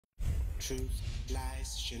truth,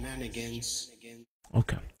 lies, shenanigans.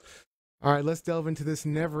 Okay. All right, let's delve into this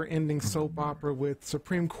never-ending soap opera with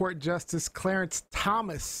Supreme Court Justice Clarence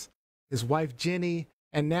Thomas, his wife Jenny,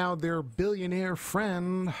 and now their billionaire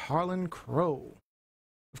friend Harlan Crow.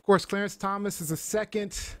 Of course, Clarence Thomas is the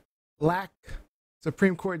second black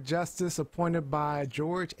Supreme Court justice appointed by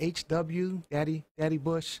George H.W. Daddy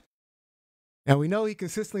Bush. Now, we know he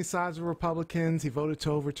consistently sides with Republicans. He voted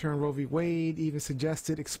to overturn Roe v. Wade, even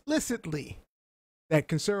suggested explicitly that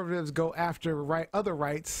conservatives go after other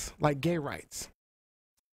rights like gay rights.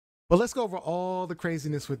 But let's go over all the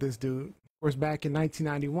craziness with this dude. Of course, back in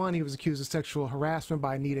 1991, he was accused of sexual harassment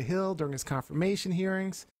by Anita Hill during his confirmation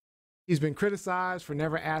hearings. He's been criticized for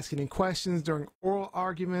never asking any questions during oral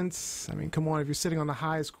arguments. I mean, come on, if you're sitting on the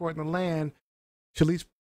highest court in the land, you should at least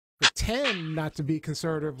pretend not to be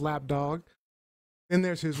conservative lapdog. Then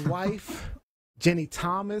there's his wife, Jenny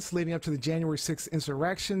Thomas, leading up to the January 6th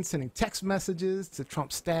insurrection, sending text messages to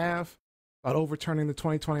Trump's staff about overturning the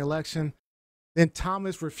 2020 election. Then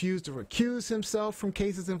Thomas refused to recuse himself from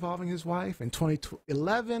cases involving his wife. In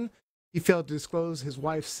 2011, he failed to disclose his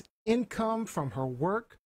wife's income from her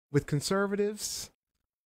work with conservatives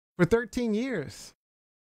for 13 years.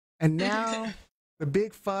 And now the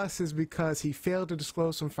big fuss is because he failed to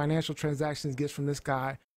disclose some financial transactions gifts from this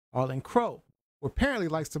guy, Harlan Crow, who apparently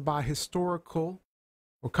likes to buy historical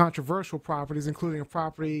or controversial properties, including a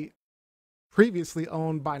property previously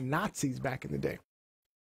owned by Nazis back in the day.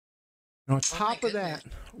 And on top of that,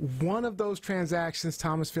 one of those transactions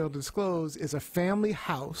Thomas failed to disclose is a family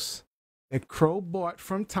house that Crow bought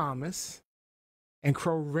from Thomas, and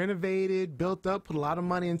Crow renovated, built up, put a lot of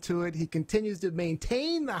money into it. He continues to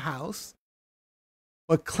maintain the house,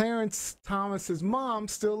 but Clarence Thomas's mom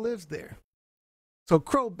still lives there. So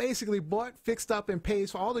Crow basically bought, fixed up, and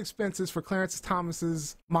pays for all the expenses for Clarence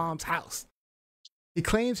Thomas's mom's house. He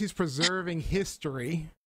claims he's preserving history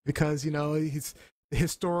because, you know, he's the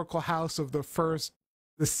historical house of the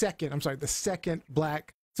second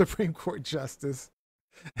black Supreme Court justice.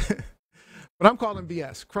 But I'm calling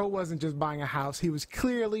BS. Crow wasn't just buying a house. He was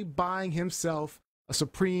clearly buying himself a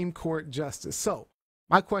Supreme Court justice. So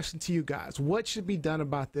my question to you guys, what should be done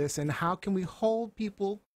about this, and how can we hold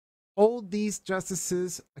these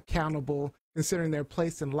justices accountable, considering they're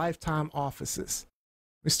placed in lifetime offices?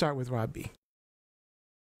 We start with Rob B.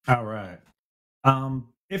 All right.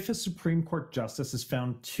 If a Supreme Court justice is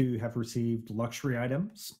found to have received luxury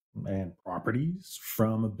items and properties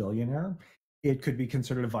from a billionaire, it could be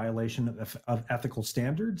considered a violation of ethical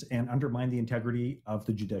standards and undermine the integrity of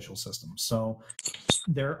the judicial system. So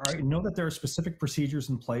I know that there are specific procedures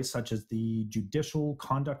in place, such as the Judicial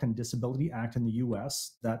Conduct and Disability Act in the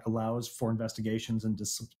U.S. that allows for investigations and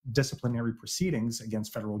disciplinary proceedings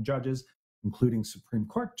against federal judges, including Supreme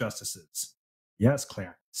Court justices. Yes,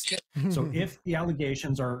 Clarence. So if the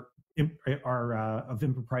allegations of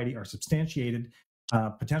impropriety are substantiated,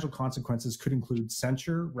 potential consequences could include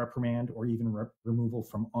censure, reprimand, or even removal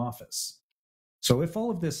from office. So if all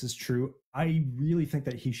of this is true, I really think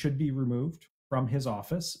that he should be removed from his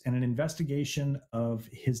office, and an investigation of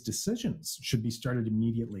his decisions should be started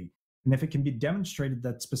immediately. And if it can be demonstrated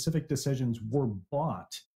that specific decisions were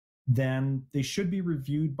bought, then they should be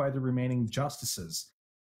reviewed by the remaining justices.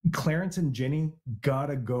 Clarence and Jenny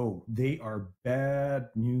gotta go. They are bad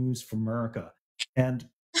news for America. And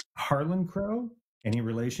Harlan Crow, any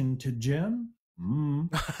relation to Jim?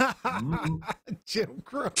 Jim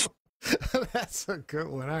Crow. That's a good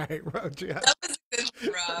one. All right, Roger. That was a good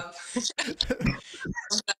one, Rob.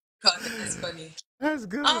 That's funny. That's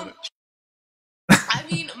good. I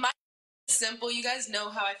mean, my simple. You guys know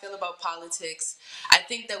how I feel about politics. I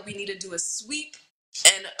think that we need to do a sweep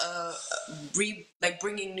and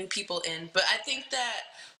bringing new people in. But I think that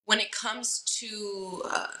when it comes to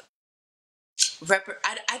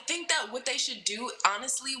I think that what they should do,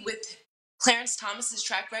 honestly, with Clarence Thomas's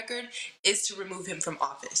track record, is to remove him from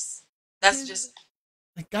office. That's just.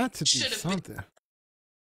 It got to be something.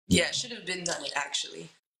 Yeah, should have been done. Actually.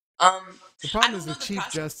 The problem is the Chief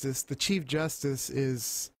Justice. The Chief Justice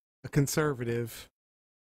is a conservative,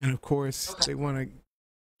 and of course they want to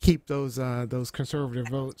keep those conservative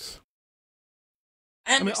votes.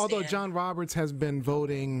 I mean, although John Roberts has been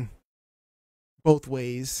voting both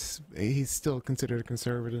ways, he's still considered a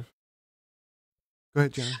conservative. Go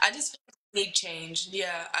ahead, John. I just need change.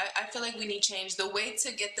 Yeah, I feel like we need change. The way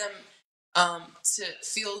to get them to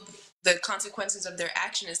feel the consequences of their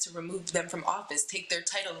action is to remove them from office, take their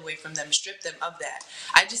title away from them, strip them of that.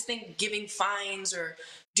 I just think giving fines or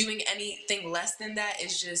doing anything less than that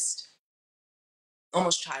is just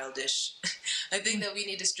almost childish. I think that we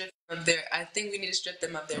need to strip them of their. I think we need to strip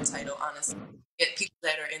them of their title. Honestly, get people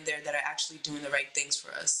that are in there that are actually doing the right things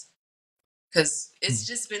for us. Because it's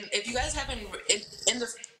just been. If you guys haven't in the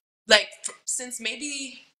like since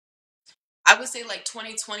maybe I would say like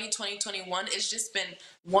 2020, 2021, it's just been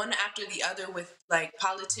one after the other with like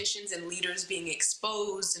politicians and leaders being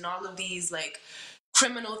exposed and all of these like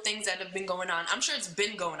criminal things that have been going on. I'm sure it's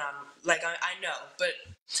been going on, like I know, but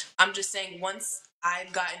I'm just saying once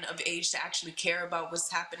I've gotten of age to actually care about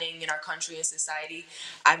what's happening in our country and society,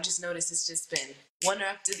 I've just noticed it's just been one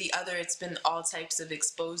after the other. It's been all types of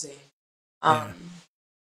exposing. Yeah.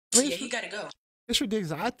 I mean, Yeah, he got to go. it's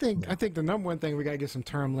ridiculous. I think the number one thing we got to get some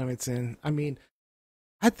term limits in. I mean,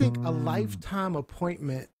 I think a lifetime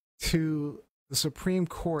appointment to the Supreme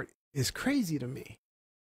Court is crazy to me.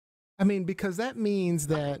 I mean, because that means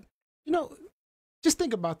that, just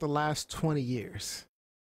think about the last 20 years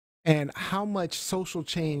and how much social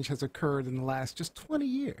change has occurred in the last just 20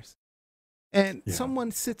 years. And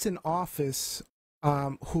someone sits in office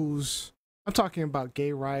I'm talking about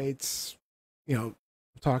gay rights, I'm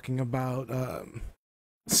talking about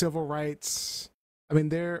civil rights. I mean,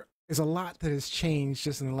 there is a lot that has changed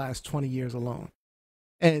just in the last 20 years alone.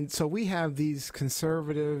 And so we have these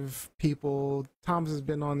conservative people. Thomas has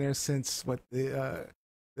been on there since the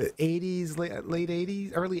 80s, late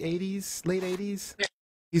 80s, early 80s, late 80s.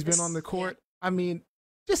 He's been on the court. I mean,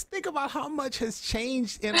 just think about how much has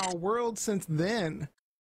changed in our world since then.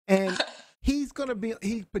 And he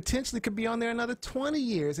potentially could be on there another 20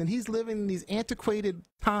 years. And he's living in these antiquated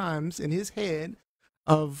times in his head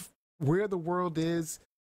of where the world is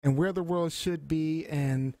and where the world should be.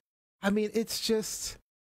 And I mean, it's just,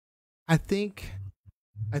 I think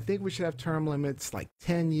we should have term limits like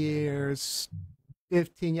 10 years,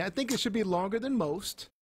 15 years. I think it should be longer than most.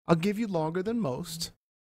 I'll give you longer than most,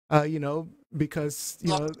 because,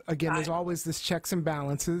 again, there's always this checks and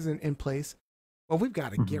balances in place. But we've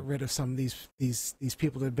got to get rid of some of these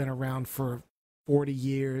people that have been around for 40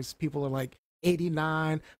 years. People are like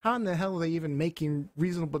 89. How in the hell are they even making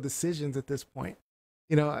reasonable decisions at this point?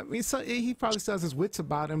 I mean, so he probably still has his wits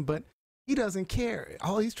about him, but he doesn't care.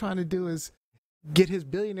 All he's trying to do is get his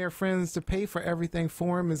billionaire friends to pay for everything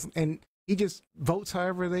for him, and he just votes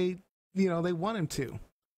however they want him to.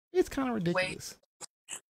 It's kind of ridiculous.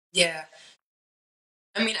 Yeah.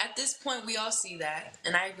 I mean, at this point, we all see that,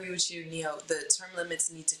 and I agree with you, Neo. The term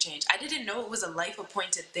limits need to change. I didn't know it was a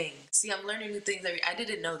life-appointed thing. See, I'm learning new things. I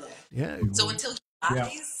didn't know that. Yeah. So until he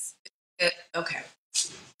dies, okay.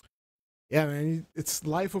 Yeah, man, it's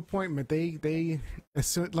life appointment. They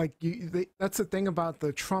assume, that's the thing about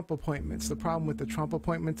the Trump appointments. The problem with the Trump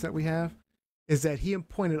appointments that we have is that he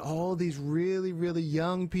appointed all these really, really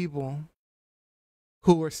young people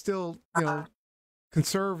who are still,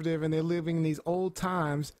 conservative, and they're living in these old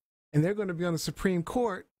times, and they're going to be on the Supreme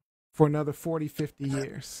Court for another 40, 50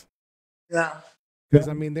 years. Yeah. Because,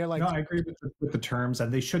 I mean, they're like... No, I agree with the terms, and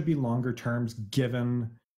they should be longer terms given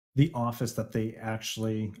the office that they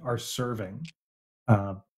actually are serving.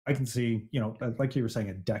 I can see, like you were saying,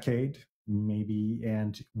 a decade maybe,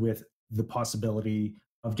 and with the possibility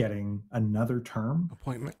of getting another term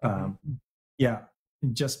appointment. Yeah,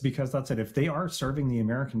 just because that's it. If they are serving the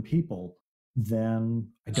American people, then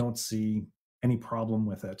I don't see any problem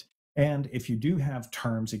with it. And if you do have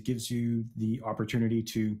terms, it gives you the opportunity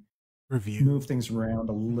to move things around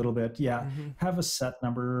a little bit. Yeah, have a set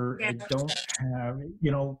number. I don't have,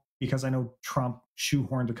 because I know Trump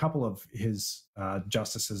shoehorned a couple of his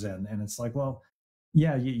justices in, and it's like, well,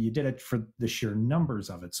 yeah, you did it for the sheer numbers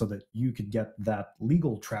of it so that you could get that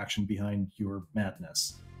legal traction behind your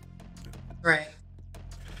madness. Right.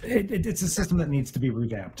 It's a system that needs to be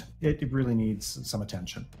revamped. It really needs some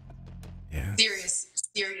attention. Yeah. Serious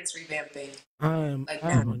revamping. I'm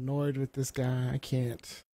annoyed with this guy. I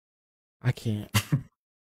can't.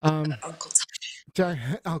 Uncle Tom.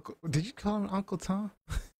 Uncle, did you call him Uncle Tom?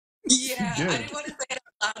 Yeah, I didn't want to say it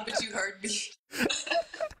out loud, but you heard me.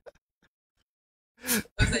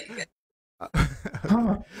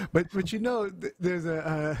 But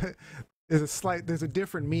there's a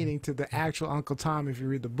different meaning to the actual Uncle Tom if you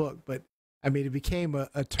read the book. But I mean, it became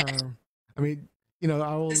a term. I mean,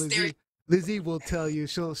 our old Lizzie will tell you.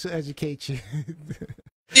 She'll educate you.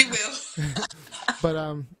 She will.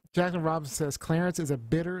 But Jacqueline Robinson says Clarence is a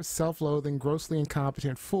bitter, self-loathing, grossly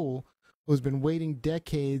incompetent fool who's been waiting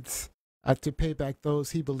decades to pay back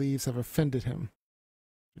those he believes have offended him.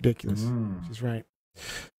 Ridiculous. She's right.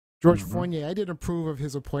 George Fournier, I did approve of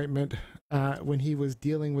his appointment when he was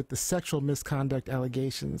dealing with the sexual misconduct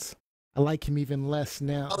allegations. I like him even less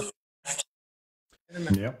now.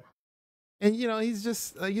 Yep. And, he's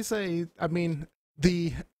just, like you say, I mean,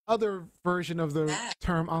 The other version of the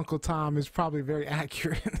term Uncle Tom is probably very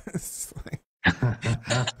accurate. It's like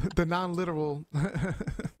the non-literal.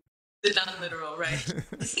 The non-literal,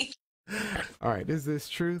 right? All right, is this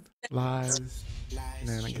truth? Lies.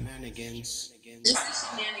 Shenanigans. This is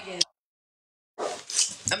shenanigans.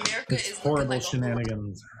 America It's is horrible looking like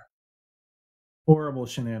shenanigans. Horrible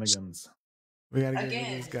shenanigans. We gotta get rid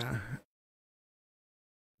of this guy.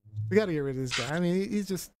 We gotta get rid of this guy. I mean, he's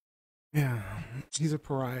just, yeah, he's a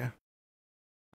pariah.